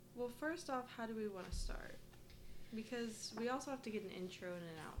Well, first off, how do we want to start? Because we also have to get an intro and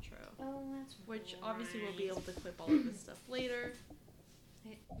an outro. Oh, that's Which obviously we'll be able to clip all of this stuff later.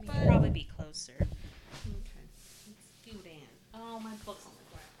 We should probably be closer. Okay. Let's do that. Oh, my book's on the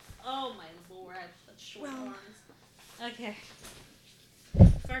ground. Oh, my lord. I have such short arms. Okay.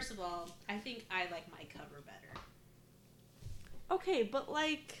 First of all, I think I like my cover better. Okay, but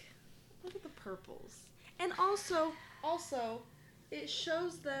like, look at the purples. And also, it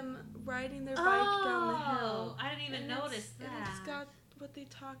shows them riding their bike down the hill. I didn't even notice that. And it's got what they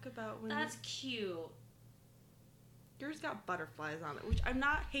talk about when That's cute. Yours got butterflies on it, which I'm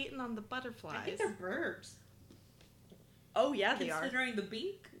not hating on the butterflies. I think they're birds. Oh yeah, they are. Considering the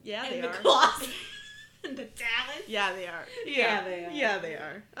beak. Yeah, and they the are. claws. And the talons. Yeah, they are. Yeah, they are. Yeah, they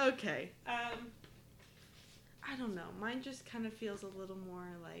are. Okay. I don't know. Mine just kind of feels a little more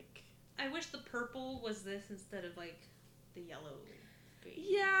like. I wish the purple was this instead of like the yellow.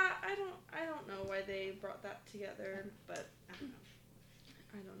 Yeah, I don't know why they brought that together, but I don't know.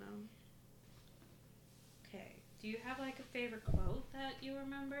 I don't know. Okay. Do you have like a favorite quote that you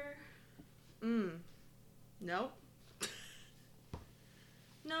remember? Nope.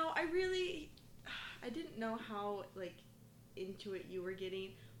 No, I didn't know how like into it you were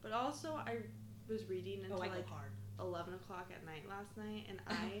getting, but also I was reading until like 11 o'clock at night last night, and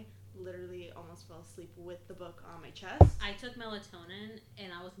I literally almost fell asleep with the book on my chest. I took melatonin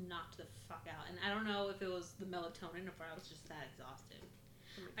and I was knocked the fuck out, and I don't know if it was the melatonin or if I was just that exhausted.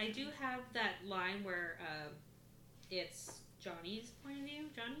 I do have that line where it's Johnny's point of view,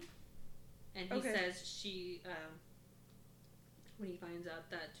 and he says when he finds out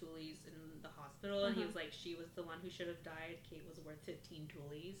that Tooley's in the hospital, and he was like, she was the one who should have died. Kate was worth 15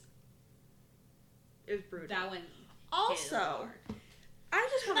 Toolies. It was brutal. That one. Also, I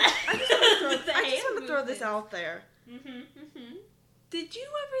just want to throw this out there. Did you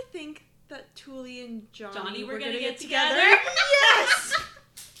ever think that Tooley and Johnny were going to get together? Yes!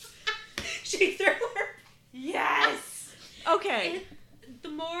 She threw her. Yes! Okay. The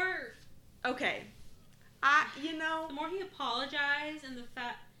more... Okay. The more he apologized and the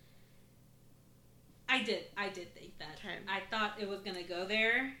fact... I did think that. Okay. I thought it was going to go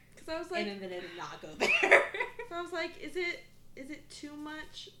there. Because I was like... And then it did not go there. So I was like, is it too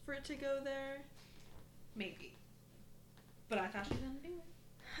much for it to go there? Maybe. But I thought she was going to do it.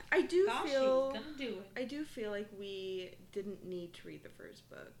 I do feel like we didn't need to read the first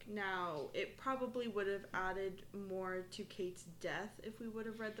book. Now, it probably would have added more to Kate's death if we would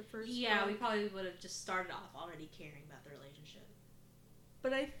have read the first book. Yeah, we probably would have just started off already caring about the relationship.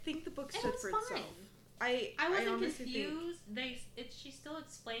 But I think the book stood for itself. I wasn't confused. She still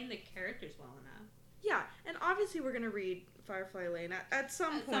explained the characters well enough. Yeah, and obviously we're going to read Firefly Lane at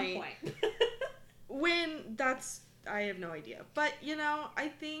some point. When that's... I have no idea. But,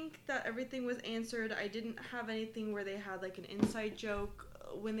 I think that everything was answered. I didn't have anything where they had, like, an inside joke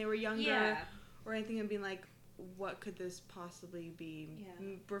when they were younger. Or anything and being like, what could this possibly be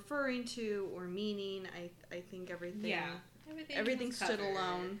referring to or meaning? I think everything stood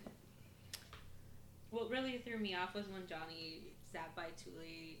alone. What really threw me off was when Johnny sat by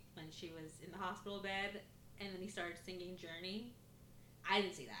Tooley when she was in the hospital bed, and then he started singing Journey. I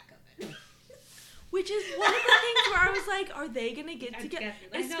didn't see that coming. Which is one of the things where I was like, are they going to get together?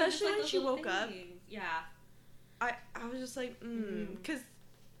 Especially when she woke up. Yeah. I was just like, because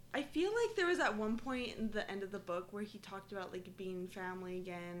I feel like there was at one point in the end of the book where he talked about, like, being family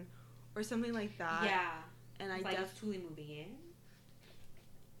again or something like that. Yeah. And is Tooley moving in?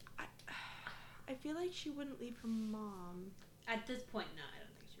 I feel like she wouldn't leave her mom. At this point, no, I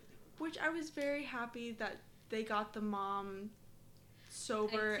don't think she would leave her mom. Which I was very happy that they got the mom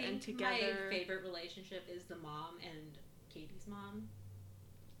sober and together. My favorite relationship is the mom and Katie's mom.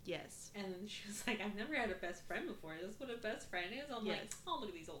 Yes. And then she was like, I've never had a best friend before. Is this what a best friend is? I'm like, oh, look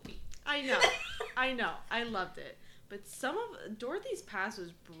at these old people. I know. I loved it. But some of Dorothy's past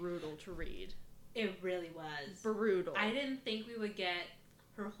was brutal to read. It really was. Brutal. I didn't think we would get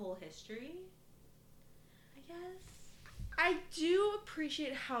her whole history, I guess. I do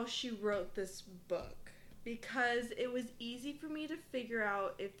appreciate how she wrote this book. Because it was easy for me to figure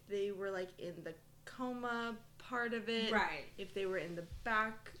out if they were, like, in the coma part of it. Right. If they were in the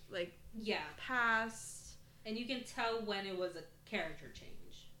back, like, past. And you can tell when it was a character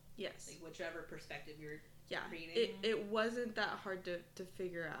change. Yes. Like, whichever perspective you're reading. It wasn't that hard to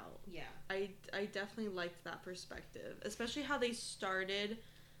figure out. Yeah. I definitely liked that perspective. Especially how they started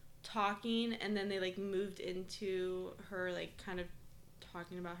talking and then they, like, moved into her, like, kind of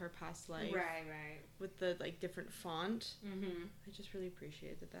talking about her past life. Right. With the, like, different font. Mm-hmm. I just really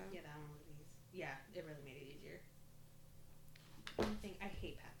appreciated that. Yeah, that one was easy. Yeah, it really made it easier. One thing, I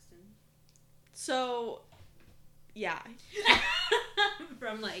hate Paxton. So, yeah.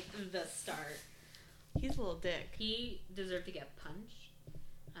 From, like, the start. He's a little dick. He deserved to get punched.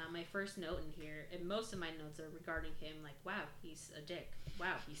 My first note in here, and most of my notes are regarding him, like, wow, he's a dick.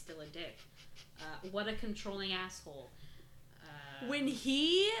 Wow, he's still a dick. What a controlling asshole. When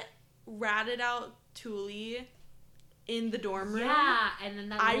he ratted out Thule in the dorm room, yeah, and then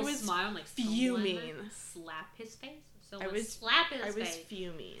that little was smile, like, fuming. Slap his face. I was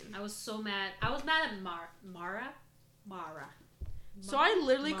fuming. I was so mad. I was mad at Mara. So I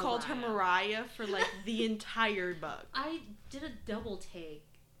literally called her Mariah for, like, the entire book. I did a double take,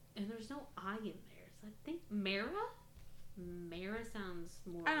 and there's no I in there. So I think Mara? Mara sounds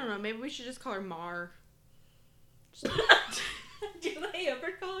more... I don't know. Maybe we should just call her Mar. Do they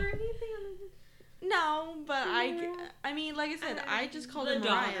ever call her anything? No, but I mean, like I said, I just called her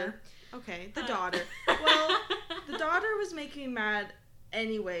Mariah. Daughter. Okay, the daughter. Well, the daughter was making me mad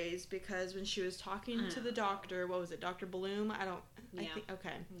anyways, because when she was talking to the doctor, what was it, Dr. Bloom? I think,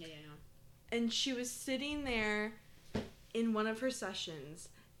 okay. Yeah. And she was sitting there in one of her sessions,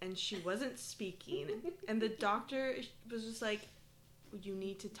 and she wasn't speaking, and the doctor was just like, you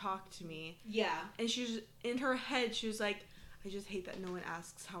need to talk to me. Yeah. And she was, in her head, she was like, I just hate that no one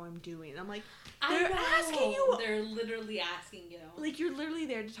asks how I'm doing. I'm like, they're asking you. They're literally asking you. Like, you're literally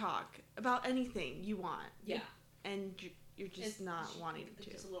there to talk about anything you want. Yeah. And you're just not wanting to.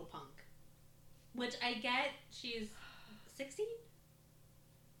 Just a little punk. Which I get, she's 16?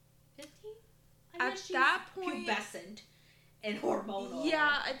 15? At that point, pubescent and hormonal.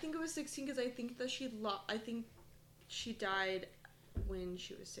 Yeah, I think it was 16 because I think that I think she died when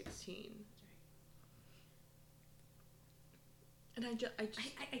she was 16. And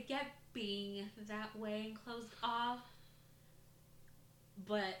I get being that way and closed off,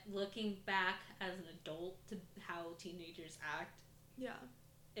 but looking back as an adult to how teenagers act, yeah,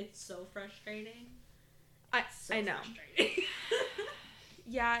 it's so frustrating. I know. Frustrating.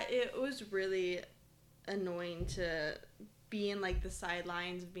 Yeah, it was really annoying to be in, like, the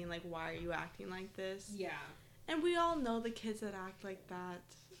sidelines of being like, why are you acting like this? Yeah. And we all know the kids that act like that.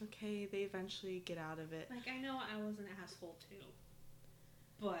 Okay, they eventually get out of it. Like, I know I was an asshole too.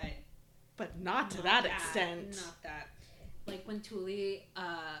 But not to that extent. Not that. Like, when Thule,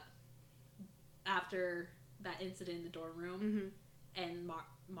 after that incident in the dorm room, and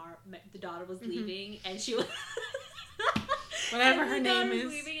the daughter was leaving, and she was... Whatever her name is.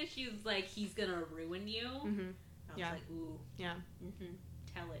 Leaving, and she was like, he's gonna ruin you. Mm-hmm. I was like, ooh. Yeah. Mm-hmm.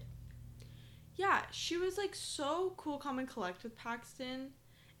 Tell it. Yeah, she was, like, so cool, calm, and collect with Paxton,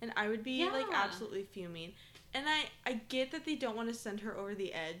 and I would be, like, absolutely fuming. And I get that they don't want to send her over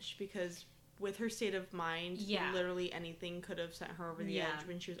the edge, because with her state of mind, literally anything could have sent her over the edge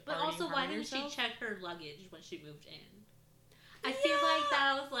when she was already harming herself. But also, why didn't she check her luggage when she moved in? I feel like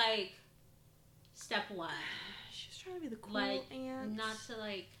that was, like, step one. She was trying to be the cool aunt. Not to,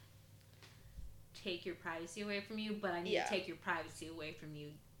 like, take your privacy away from you, but I need to take your privacy away from you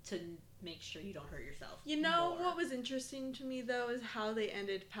to make sure you don't hurt yourself. You know what was interesting to me, though, is how they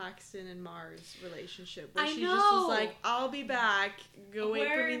ended Paxton and Mars' relationship. Where she just was like, I'll be back. Go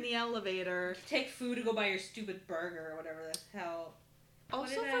wait for me in the elevator. Take food to go buy your stupid burger or whatever the hell.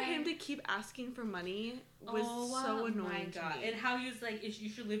 Also, for him to keep asking for money was so annoying to me. And how he was like, you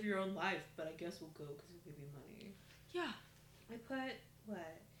should live your own life, but I guess we'll go because we'll give you money. Yeah. I put,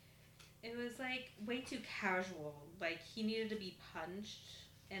 what? It was, like, way too casual. Like, he needed to be punched,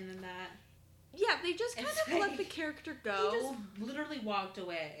 and then that... Yeah, they just kind of let the character go. He just literally walked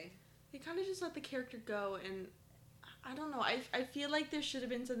away. They kind of just let the character go, and I don't know. I feel like there should have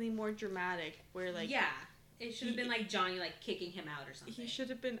been something more dramatic, where, like... Yeah. It should have been, like, Johnny, like, kicking him out or something. He should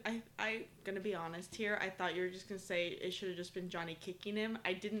have been... I'm gonna be honest here. I thought you were just gonna say it should have just been Johnny kicking him.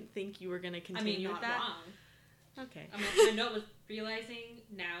 I didn't think you were gonna continue with that. Wrong. Okay. I mean, my note was realizing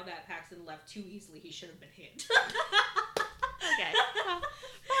now that Paxton left too easily, he should have been hit. Okay. Well,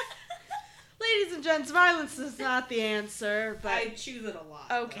 ladies and gents, violence is not the answer, but I choose it a lot.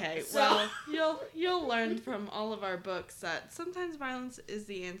 Okay, well, you'll learn from all of our books that sometimes violence is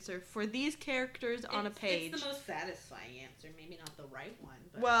the answer for these characters on a page. It's the most satisfying answer, maybe not the right one.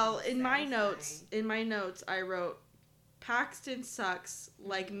 But well, in my notes, I wrote, Paxton sucks,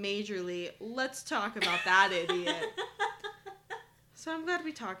 like, majorly. Let's talk about that idiot. So I'm glad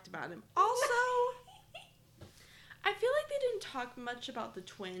we talked about him. Also, I feel like they didn't talk much about the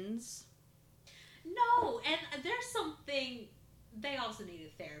twins. No, and there's something... They also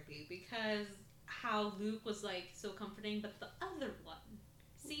needed therapy, because how Luke was, like, so comforting, but the other one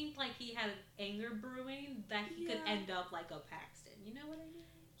seemed like he had anger brewing that he could end up like a Paxton. You know what I mean?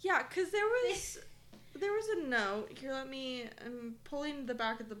 Yeah, because there was... There was a note. Here, I'm pulling the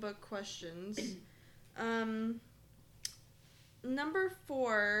back of the book questions. Number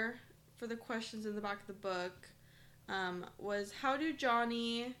 4 for the questions in the back of the book was, how do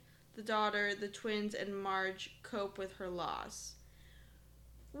Johnny, the daughter, the twins, and Marge cope with her loss?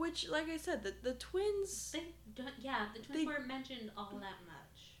 Which, like I said, the twins... the twins weren't mentioned all that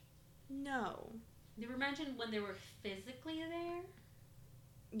much. No. They were mentioned when they were physically there.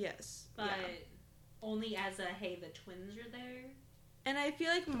 Yes. But only as a, hey, the twins are there. And I feel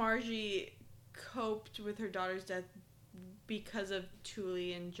like Margie coped with her daughter's death because of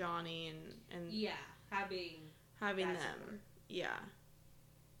Thule and Johnny and having them. Support. Yeah.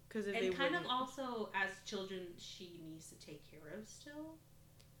 Because if and kind of also, as children, she needs to take care of still.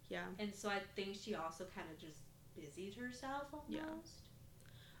 Yeah. And so I think she also kind of just busied herself almost. Yeah.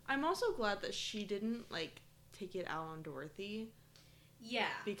 I'm also glad that she didn't, take it out on Dorothy. Yeah.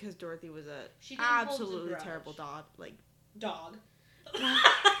 Because Dorothy was a absolutely terrible dog. Dog.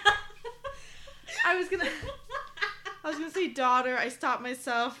 I was gonna say daughter. I stopped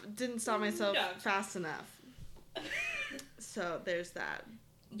myself. Didn't stop myself fast enough. So there's that.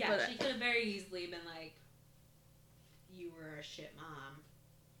 Yeah, but she could have very easily been like, "You were a shit mom."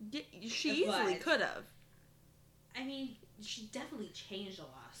 Yeah, she easily could have. I mean, she definitely changed a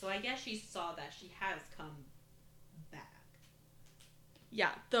lot. So I guess she saw that she has come back.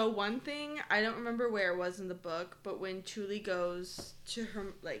 Yeah, the one thing, I don't remember where it was in the book, but when Thule goes to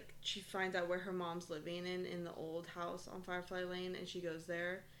her, she finds out where her mom's living in the old house on Firefly Lane, and she goes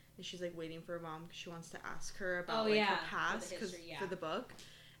there, and she's, waiting for her mom because she wants to ask her about, her past for the book.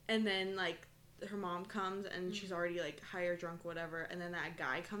 And then, her mom comes, and she's already, high or drunk, whatever, and then that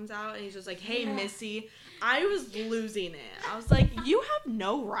guy comes out, and he's just like, hey, Missy. I was losing it. I was like, you have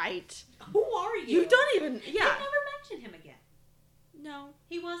no right. Who are you? You don't even, They never mentioned him again. No.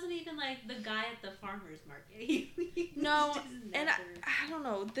 He wasn't even, the guy at the farmer's market. No, and I don't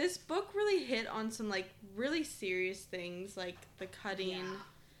know. This book really hit on some, really serious things, like the cutting,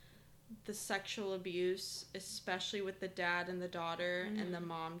 the sexual abuse, especially with the dad and the daughter, and the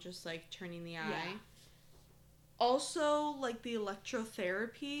mom just, turning the eye. Yeah. Also, the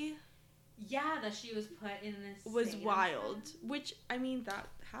electrotherapy. Yeah, that she was put in this was wild. Which, I mean, that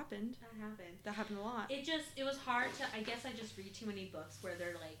happened. That happened a lot. It was hard to, I guess I just read too many books where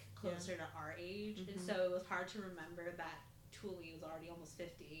they're, closer to our age, and so it was hard to remember that Thule was already almost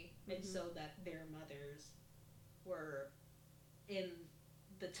 50, and so that their mothers were in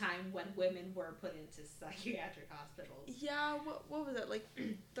the time when women were put into psychiatric hospitals. Yeah, what was it,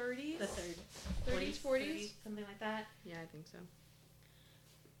 30s? The 30s, 40s? Something like that. Yeah, I think so.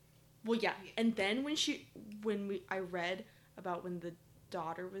 Well, yeah, and then I read about when the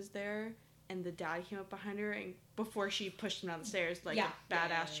daughter was there, and the dad came up behind her, and before she pushed him down the stairs, a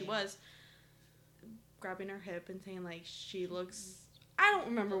badass she was, grabbing her hip and saying, she looks... I don't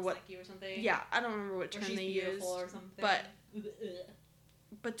remember what... like you or something. Yeah, I don't remember what term they used. Or something.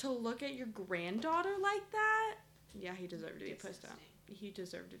 But to look at your granddaughter like that, yeah, he deserved to be pushed out. He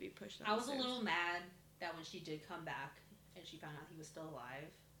deserved to be pushed out. I was a little mad that when she did come back and she found out he was still alive.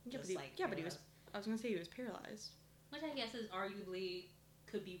 Yeah, but he was... I was going to say he was paralyzed. Which I guess is arguably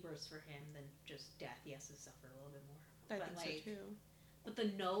could be worse for him than just death. He has to suffer a little bit more. I think so, too. But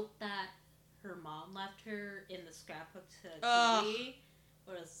the note that her mom left her in the scrapbook to Tilly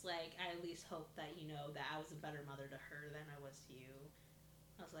was I at least hope that you know that I was a better mother to her than I was to you.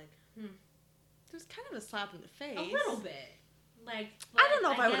 I was like, It was kind of a slap in the face. A little bit. I don't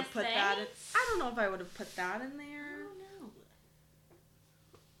know if I would have put that in... I don't know if I would have put that in there. I don't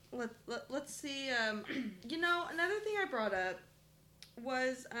know. Let's see. Another thing I brought up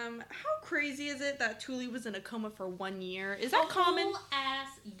was how crazy is it that Thule was in a coma for 1 year? Is that common? Whole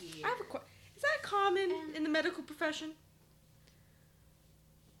ass year. Is that common in the medical profession?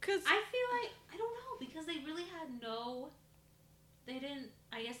 Cause I feel I don't know, because they really had they didn't.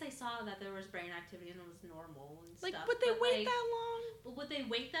 I guess they saw that there was brain activity and it was normal and stuff. Would they wait that long? But would they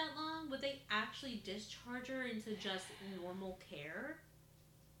wait that long? Would they actually discharge her into just normal care?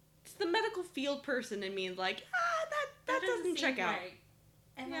 It's the medical field person in me that doesn't check out. Right.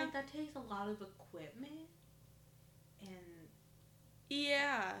 And that takes a lot of equipment. And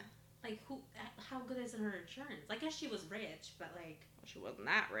yeah, how good is her insurance? I guess she was rich, but well, she wasn't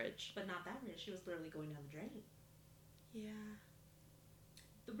that rich. But not that rich. She was literally going down the drain. Yeah.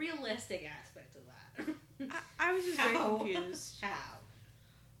 The realistic aspect of that. I was just very confused. How?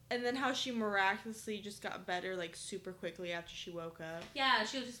 And then how she miraculously just got better, like, super quickly after she woke up. Yeah,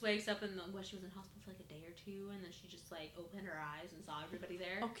 she just wakes up and she was in hospital for like a day or two, and then she just like opened her eyes and saw everybody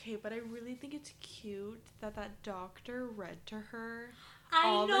there. Okay, but I really think it's cute that doctor read to her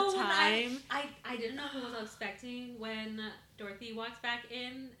the time. I didn't know who I was expecting when Dorothy walks back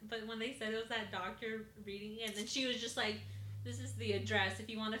in, but when they said it was that doctor reading it, and then she was just like, "This is the address. If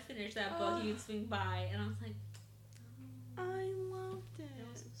you want to finish that book, you can swing by." And I was like, I loved it. It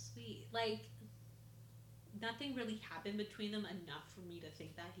was so sweet. Like, nothing really happened between them enough for me to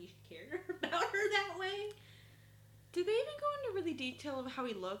think that he cared about her that way. Did they even go into really detail of how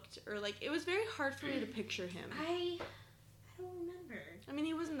he looked? Or, like, it was very hard for me to picture him. I don't remember. I mean,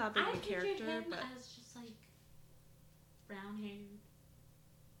 he wasn't that big of a character, him but... as just, like, brown-haired,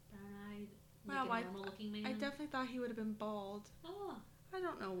 brown-eyed, wow, like a normal-looking man. I definitely thought he would have been bald. Oh. I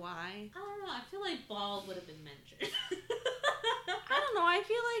don't know why. I don't know. I feel like bald would have been mentioned. I don't know. I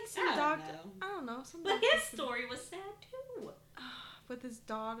feel like some doctor... I don't know. But his story was sad, too. With his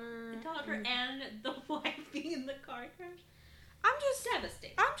daughter. The daughter and the wife being in the car crash. I'm just...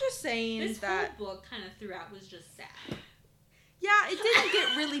 devastating. I'm just saying this that... whole book kind of throughout was just sad. Yeah, it didn't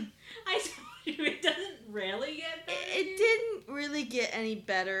get really... I told you, it doesn't really get better. It didn't really get any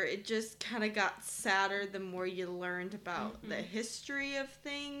better. It just kind of got sadder the more you learned about the history of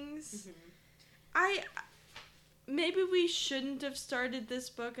things. Maybe we shouldn't have started this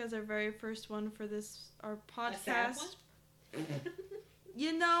book as our very first one for our podcast. A sad one?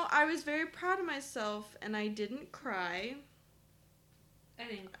 You know, I was very proud of myself, and I didn't cry. I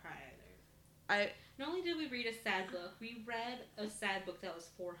didn't cry either. Not only did we read a sad book, we read a sad book that was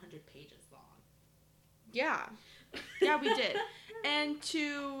 400 pages long. Yeah. Yeah, we did. And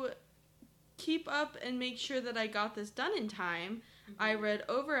to keep up and make sure that I got this done in time, I read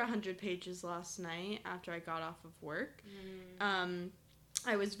over 100 pages last night after I got off of work.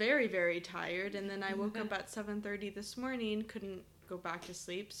 I was very, very tired, and then I woke up at 7:30 this morning, couldn't go back to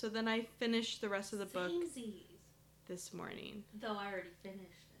sleep, so then I finished the rest of the book this morning. Though I already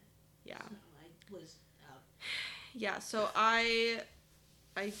finished it. Yeah. So I was out. Yeah, so I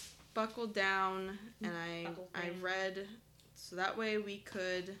buckled down and I read so that way we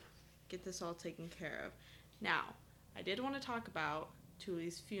could get this all taken care of. Now, I did want to talk about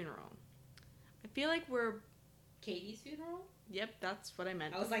Tuli's funeral. I feel like we're... Katie's funeral? Yep, that's what I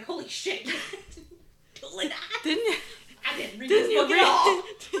meant. I was like, holy shit. Tuli died. I didn't read this book at all.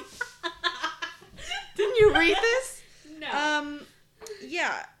 Didn't you read this? No.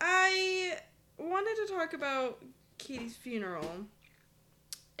 Yeah, I wanted to talk about Katie's funeral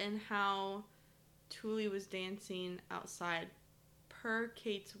and how Tuli was dancing outside per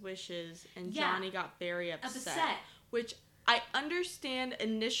Kate's wishes, and Johnny got very upset. Which I understand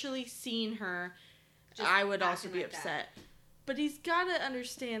initially seeing her, just I would also be upset. But he's got to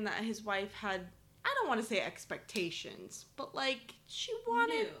understand that his wife had, I don't want to say expectations, but like, she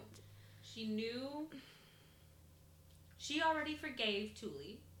wanted... She knew... She already forgave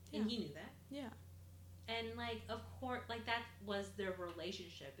Tuli, and he knew that. Yeah. And, like, of course, like, that was their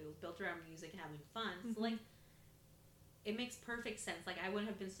relationship. It was built around music and having fun. So, like, it makes perfect sense. Like, I wouldn't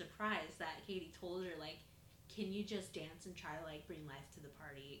have been surprised that Katie told her, like, can you just dance and try to, like, bring life to the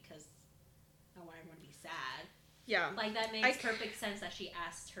party? Because I want everyone to be sad. Yeah. Like, that makes perfect sense that she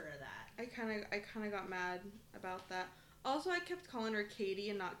asked her that. I kind of got mad about that. Also, I kept calling her Katie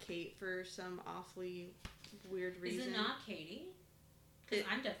and not Kate for some awfully weird reason. Is it not Katie? Because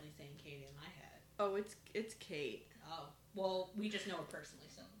I'm definitely saying Katie in my head. Oh, it's Kate. Oh. Well, we just know her personally,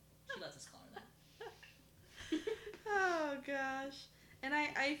 so she lets us call her that. Oh, gosh. And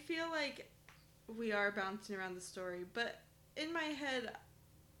I feel like we are bouncing around the story, but in my head,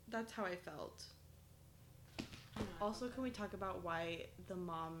 that's how I felt. Also, can we talk about why the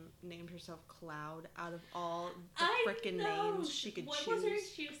mom named herself Cloud out of all the frickin' names she could choose? What was her?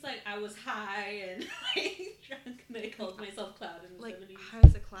 She was like, I was high and like drunk, and I called myself Cloud in the 70s. High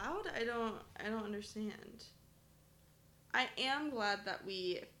as a cloud? I don't understand. I am glad that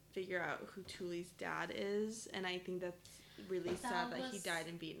we figure out who Tuli's dad is, and I think that's really sad that he died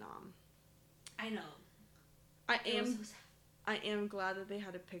in Vietnam. I know. I am glad that they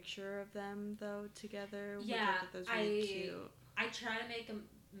had a picture of them, though, together. Yeah, that was really cute. I try to make a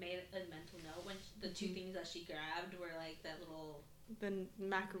mental note when the two things that she grabbed were, like, that little... The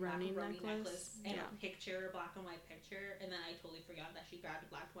macaroni necklace. And a picture, a black and white picture. And then I totally forgot that she grabbed a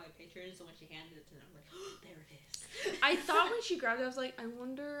black and white picture, so when she handed it to them, I'm like, oh, there it is. I thought when she grabbed it, I was like, I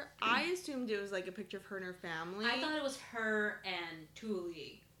wonder... I assumed it was, like, a picture of her and her family. I thought it was her and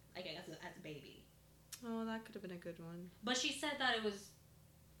Tuli, like, as a baby. Oh, that could have been a good one. But she said that it was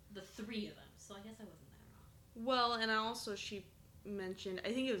the three of them, so I guess I wasn't that wrong. Well, and also she mentioned,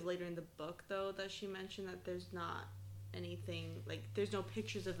 I think it was later in the book, though, that she mentioned that there's not anything, like, there's no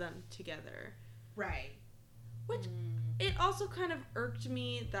pictures of them together. Right. Which, it also kind of irked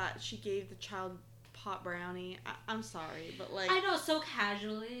me that she gave the child pot brownie. I'm sorry, but, like... I know, so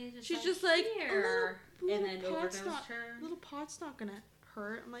casually. She's just like, here. Little and then overdosed her. Little pot's not gonna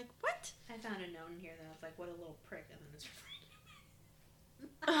hurt. I'm like, what? I found a note in here that I was like, what a little prick, and then it's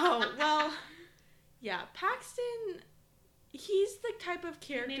Oh, well, yeah, Paxton, he's the type of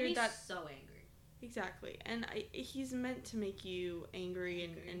character he made me that... so angry. Exactly, and he's meant to make you angry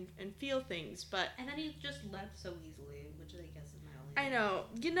and feel things, but... And then he just left so easily, which I guess is my only... I know.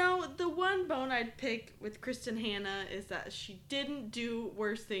 You know, the one bone I'd pick with Kristin Hannah is that she didn't do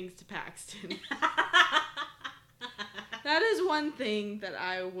worse things to Paxton. That is one thing that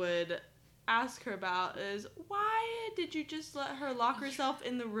I would ask her about, is why did you just let her lock herself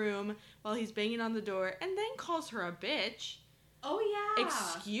in the room while he's banging on the door and then calls her a bitch? Oh, yeah.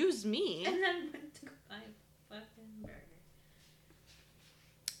 Excuse me. And then went to go buy a fucking burger.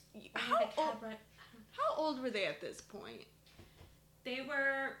 How old were they at this point? They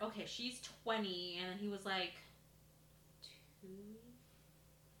were... Okay, she's 20, and he was like... 2?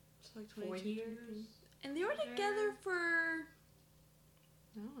 So like 4 years? And they were together for...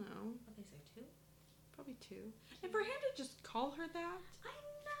 I don't know. What did they say, 2? Probably 2. And for him to just call her that? I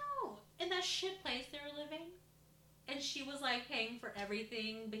know. In that shit place they were living. And she was like paying for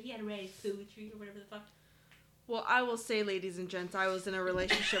everything, but he had ready food for you or whatever the fuck. Well, I will say, ladies and gents, I was in a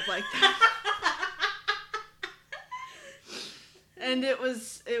relationship like that. And it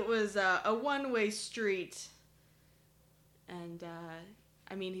was a one-way street. And,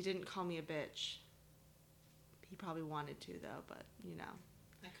 I mean, he didn't call me a bitch. He probably wanted to, though, but, you know.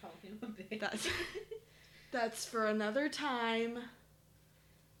 I call him a bitch. That's for another time.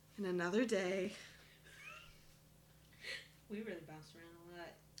 And another day. We really bounced around a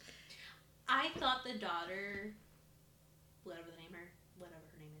lot. I thought the daughter, whatever her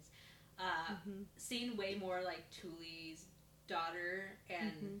name is, seemed way more like Thule's daughter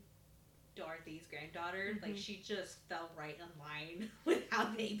and Dorothy's granddaughter. Like, she just fell right in line with how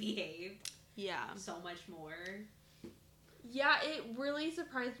they behaved. Yeah. So much more. Yeah, it really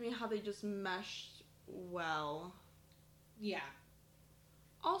surprised me how they just meshed well. Yeah.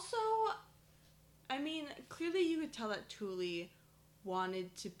 Also, I mean, clearly you could tell that Thule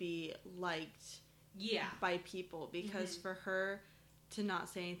wanted to be liked by people, because for her to not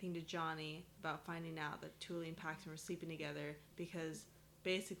say anything to Johnny about finding out that Thule and Paxton were sleeping together, because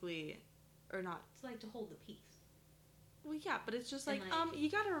basically, or not... It's like to hold the peace. Well, yeah, but it's just like,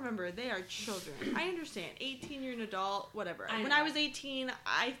 you gotta remember, they are children. I understand. 18, you're an adult, whatever. When I was 18,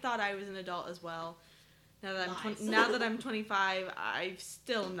 I thought I was an adult as well. Now that I'm 25, I'm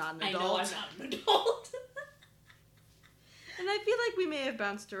still not an adult. I know I'm not an adult. And I feel like we may have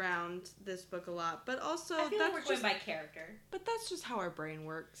bounced around this book a lot, but also... I feel like we're going by character. But that's just how our brain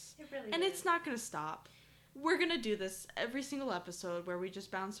works. It really And is. it's not gonna stop. We're gonna do this every single episode where we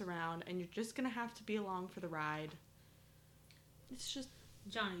just bounce around, and you're just gonna have to be along for the ride. It's just...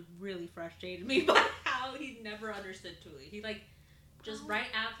 Johnny really frustrated me by how he never understood Thule. He, like, just right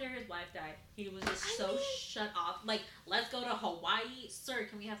after his wife died, he was just shut off. Like, let's go to Hawaii. Sir,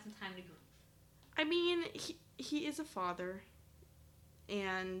 can we have some time to go? I mean, he is a father,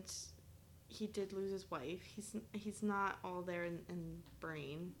 and he did lose his wife. He's not all there in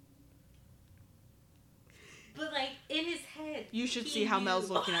brain. But, like, in his head, you should see how Mel's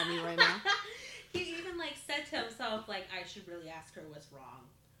looking at me right now. He even, like, said to himself, like, I should really ask her what's wrong.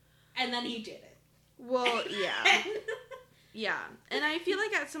 And then he did it. Well, yeah. Yeah. And I feel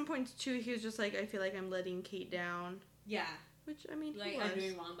like at some points, too, he was just like, I feel like I'm letting Kate down. Yeah. Which, I mean, like, I'm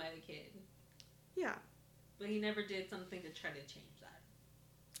doing wrong by the kid. Yeah. But he never did something to try to change that.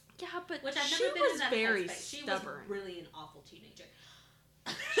 Yeah, but which I've she never been was in that very headspace. stubborn. She was really an awful teenager.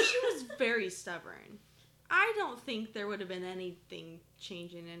 She was very stubborn. I don't think there would have been anything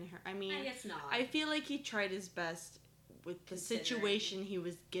changing in her. I mean, I guess not. I feel like he tried his best with the situation he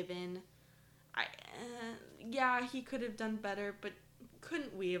was given. Yeah, he could have done better, but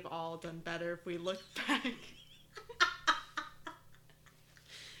couldn't we have all done better if we look back?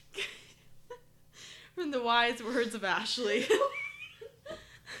 From the wise words of Ashley.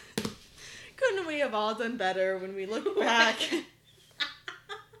 Couldn't we have all done better when we look back?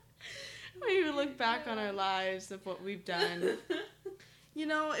 When we look back on our lives of what we've done. You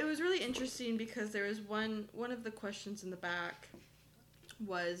know, it was really interesting because there was one of the questions in the back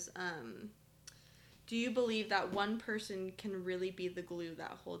was, do you believe that one person can really be the glue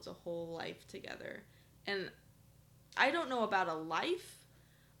that holds a whole life together? And I don't know about a life,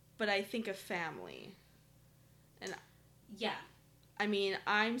 but I think a family. And yeah. I mean,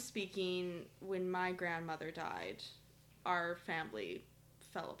 I'm speaking when my grandmother died, our family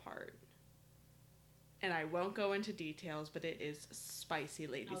fell apart. And I won't go into details, but it is spicy,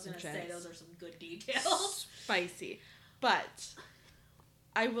 ladies and gents. I was going to say, those are some good details. Spicy. But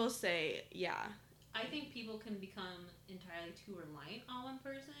I will say, yeah. I think people can become entirely too reliant on one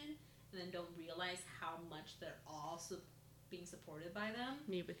person and then don't realize how much they're all being supported by them.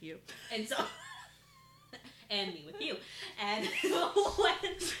 Me with you. And so... and me with you. And so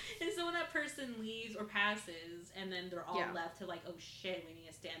when that person leaves or passes, and then they're all left to like, oh shit, we need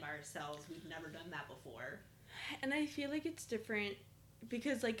to stand by ourselves. We've never done that before. And I feel like it's different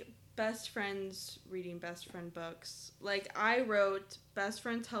because, like, best friends reading best friend books. Like, I wrote, best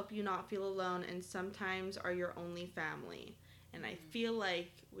friends help you not feel alone and sometimes are your only family. And I feel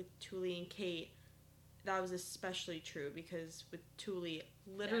like with Tuli and Kate, that was especially true because with Tuli,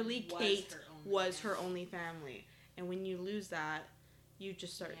 literally Kate was her only family. And when you lose that, you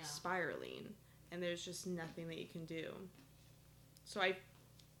just start spiraling. And there's just nothing that you can do. So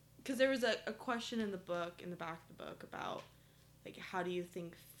because there was a question in the book, in the back of the book, about, like, how do you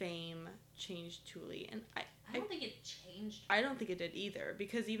think fame changed Tuli? And I don't think it changed her. I don't think it did either.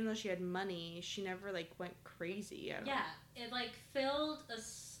 Because even though she had money, she never, like, went crazy. Yeah, it, like, filled a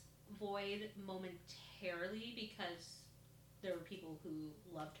void momentarily because there were people who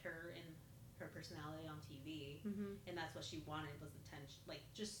loved her and her personality on TV, and that's what she wanted was attention, like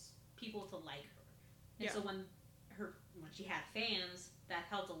just people to like her. And so when she had fans, that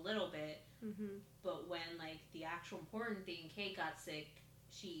helped a little bit. But when like the actual important thing, Kate got sick,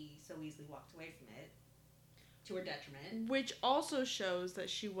 she so easily walked away from it to her detriment. Which also shows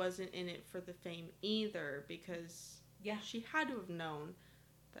that she wasn't in it for the fame either, because she had to have known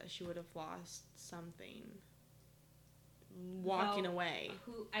that she would have lost something walking away.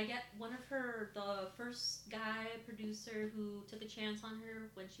 I get one of the first guy producer who took a chance on her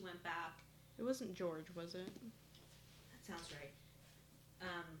when she went back. It wasn't George, was it? That sounds right.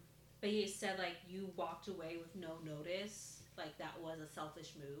 But he said, like, you walked away with no notice. Like, that was a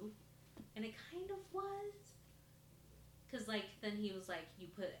selfish move. And it kind of was. Because, like, then he was like, you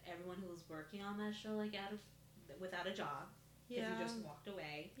put everyone who was working on that show, like, without a job. Because you just walked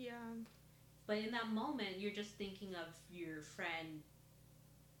away. Yeah. But in that moment, you're just thinking of your friend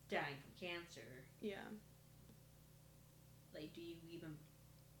dying from cancer. Yeah. Like, do you even...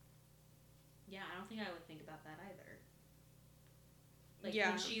 Yeah, I don't think I would think about that either. Like,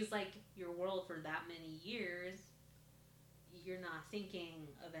 when she's, like, your world for that many years, you're not thinking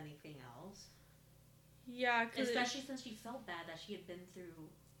of anything else. Yeah, especially since she felt bad that she had been through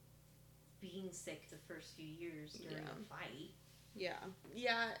being sick the first few years during the fight. Yeah.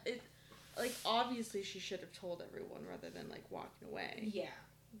 Yeah, like, obviously she should have told everyone rather than, like, walking away. Yeah.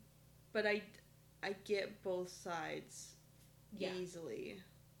 But I get both sides easily.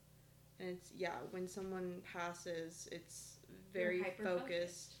 And it's, when someone passes, it's very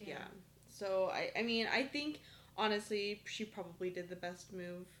focused. Yeah. So, I mean, I think, honestly, she probably did the best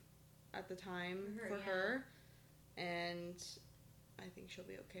move at the time for her. And I think she'll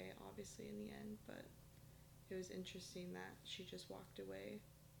be okay, obviously, in the end. But it was interesting that she just walked away.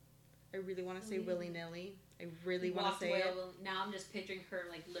 I really want to say willy-nilly. I really want to say it. Now I'm just picturing her,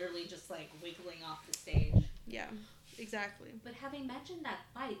 like, literally just, like, wiggling off the stage. Yeah, exactly. But having mentioned that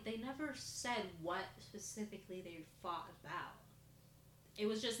fight, they never said what specifically they fought about. It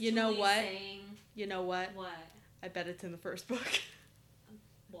was just You know what? Saying... You know what? What? I bet it's in the first book.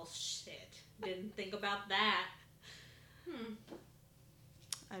 Well, shit. Didn't think about that.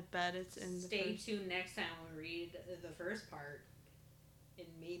 I bet it's in the Stay first... tuned next time we read the first part. And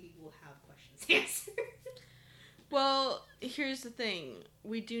maybe we'll have questions answered. Well, here's the thing.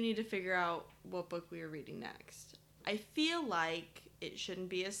 We do need to figure out what book we are reading next. I feel like it shouldn't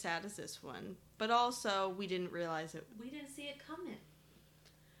be as sad as this one, but also we didn't realize it. We didn't see it coming.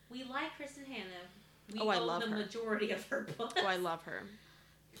 We like Kristin Hannah. We I love the her. Majority of her books. Oh, I love her.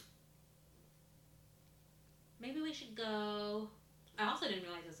 Maybe we should go... I also didn't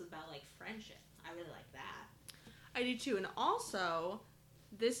realize this was about, like, friendship. I really like that. I do too, and also...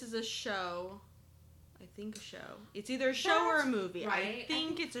 This is a show. I think a show. It's either a show or a movie. Right. I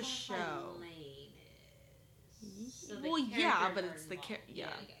think it's a show. So well, yeah, but it's the yeah.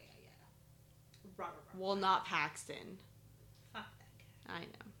 Robert. Well, not Paxton. Fuck that guy. I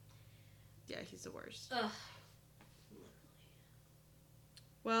know. Yeah, he's the worst. Ugh.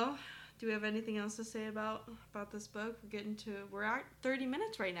 Well, do we have anything else to say about this book? We're at 30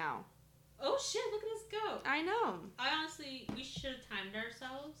 minutes right now. Oh shit, look at us go. I know. We should have timed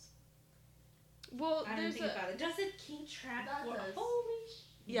ourselves. Well, I didn't think about it. Does it keep track of us? Holy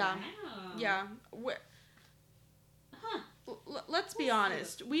shit. Yeah. Wow. Yeah. Huh. let's be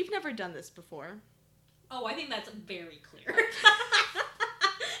honest. We've never done this before. Oh, I think that's very clear.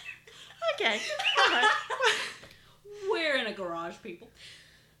 Okay. We're in a garage, people.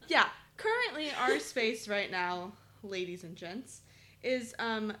 Yeah. Currently, our space right now, ladies and gents, is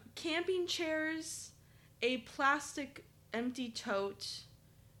camping chairs, a plastic empty tote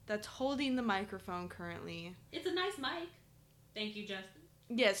that's holding the microphone currently. It's a nice mic. Thank you, Justin.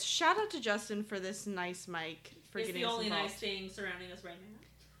 Yes, shout out to Justin for this nice mic. It's the only nice thing surrounding us right now.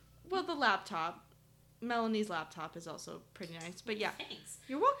 Well, the laptop. Melanie's laptop is also pretty nice. But yeah. Thanks.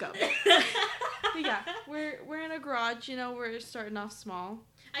 You're welcome. But yeah, we're in a garage, you know, we're starting off small.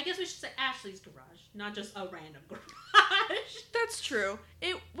 I guess we should say Ashley's garage, not just a random garage. That's true.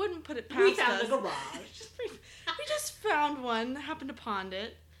 It wouldn't put it past we found us. a garage. We just found one, happened to pond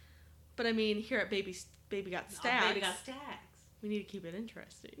it. But I mean, here at Baby Got Stacks. Baby Got Stacks. We need to keep it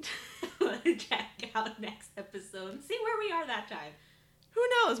interesting. Check out next episode and see where we are that time. Who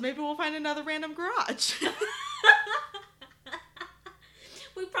knows? Maybe we'll find another random garage.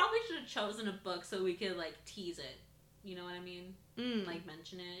 We probably should have chosen a book so we could, like, tease it. You know what I mean? Like,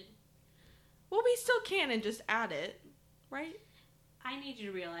 mention it. Well, we still can and just add it, right? I need you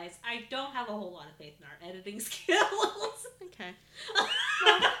to realize I don't have a whole lot of faith in our editing skills. Okay.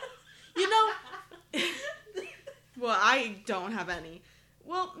 Well, you know... Well, I don't have any.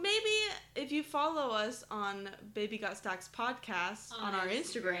 Well, maybe if you follow us on Baby Got Stacks podcast on our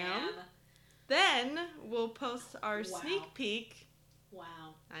Instagram, then we'll post our sneak peek.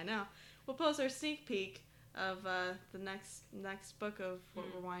 Wow. I know. We'll post our sneak peek of the next book of what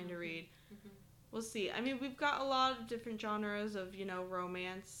we're wanting to read. Mm-hmm. We'll see. I mean, we've got a lot of different genres of, you know,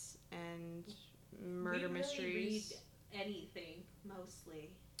 romance and murder mysteries. We read anything, mostly.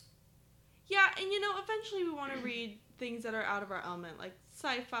 Yeah, and you know, eventually we want to read things that are out of our element, like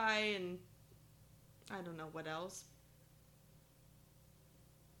sci-fi and I don't know what else.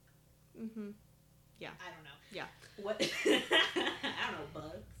 Yeah. I don't know. Yeah. What? I don't know,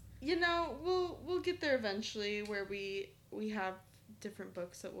 bugs. You know, we'll get there eventually where we have different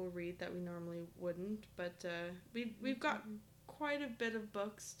books that we'll read that we normally wouldn't, but we've got quite a bit of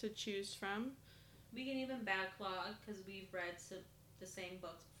books to choose from. We can even backlog because we've read the same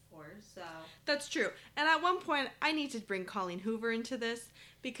books before, so... That's true. And at one point, I need to bring Colleen Hoover into this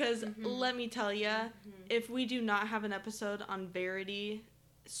because let me tell you, if we do not have an episode on Verity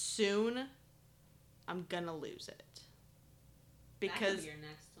soon, I'm gonna lose it. Because that could be your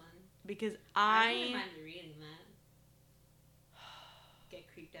next one. Because I wouldn't mind reading that.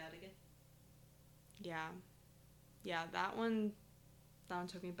 Get creeped out again. Yeah, that one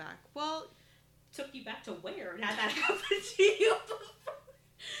took me back. Well, took you back to where? Not that happened to you before.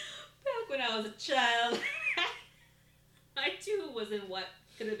 Back when I was a child. I too was in what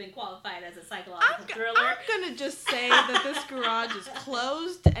could have been qualified as a psychological thriller. I'm gonna just say that this garage is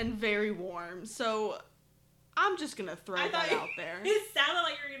closed and very warm, so I'm just gonna throw that out there. It sounded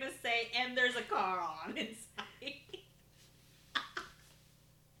like you were gonna say, and there's a car on inside.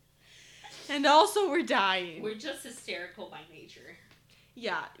 And also we're dying. We're just hysterical by nature.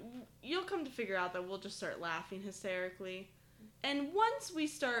 Yeah, you'll come to figure out that we'll just start laughing hysterically. And once we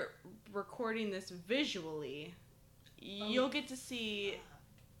start recording this visually, you'll get to see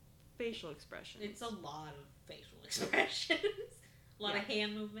facial expressions. It's a lot of facial expressions. A lot of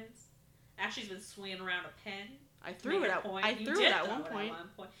hand movements. Ashley's been swinging around a pen. I threw it at one point.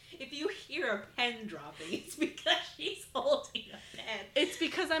 If you hear a pen dropping, it's because she's holding a pen. It's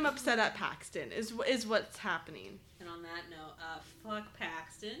because I'm upset at Paxton, is what's happening. And on that note, fuck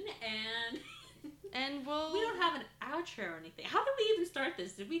Paxton, and we don't have an outro or anything. How did we even start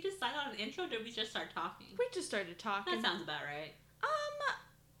this? Did we decide on an intro, or did we just start talking? We just started talking. That sounds about right.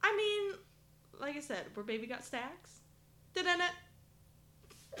 I mean, like I said, we're Baby Got Stacks.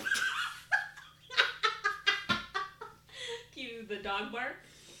 Cue the dog bark.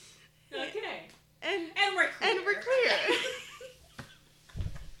 Okay. And we're clear.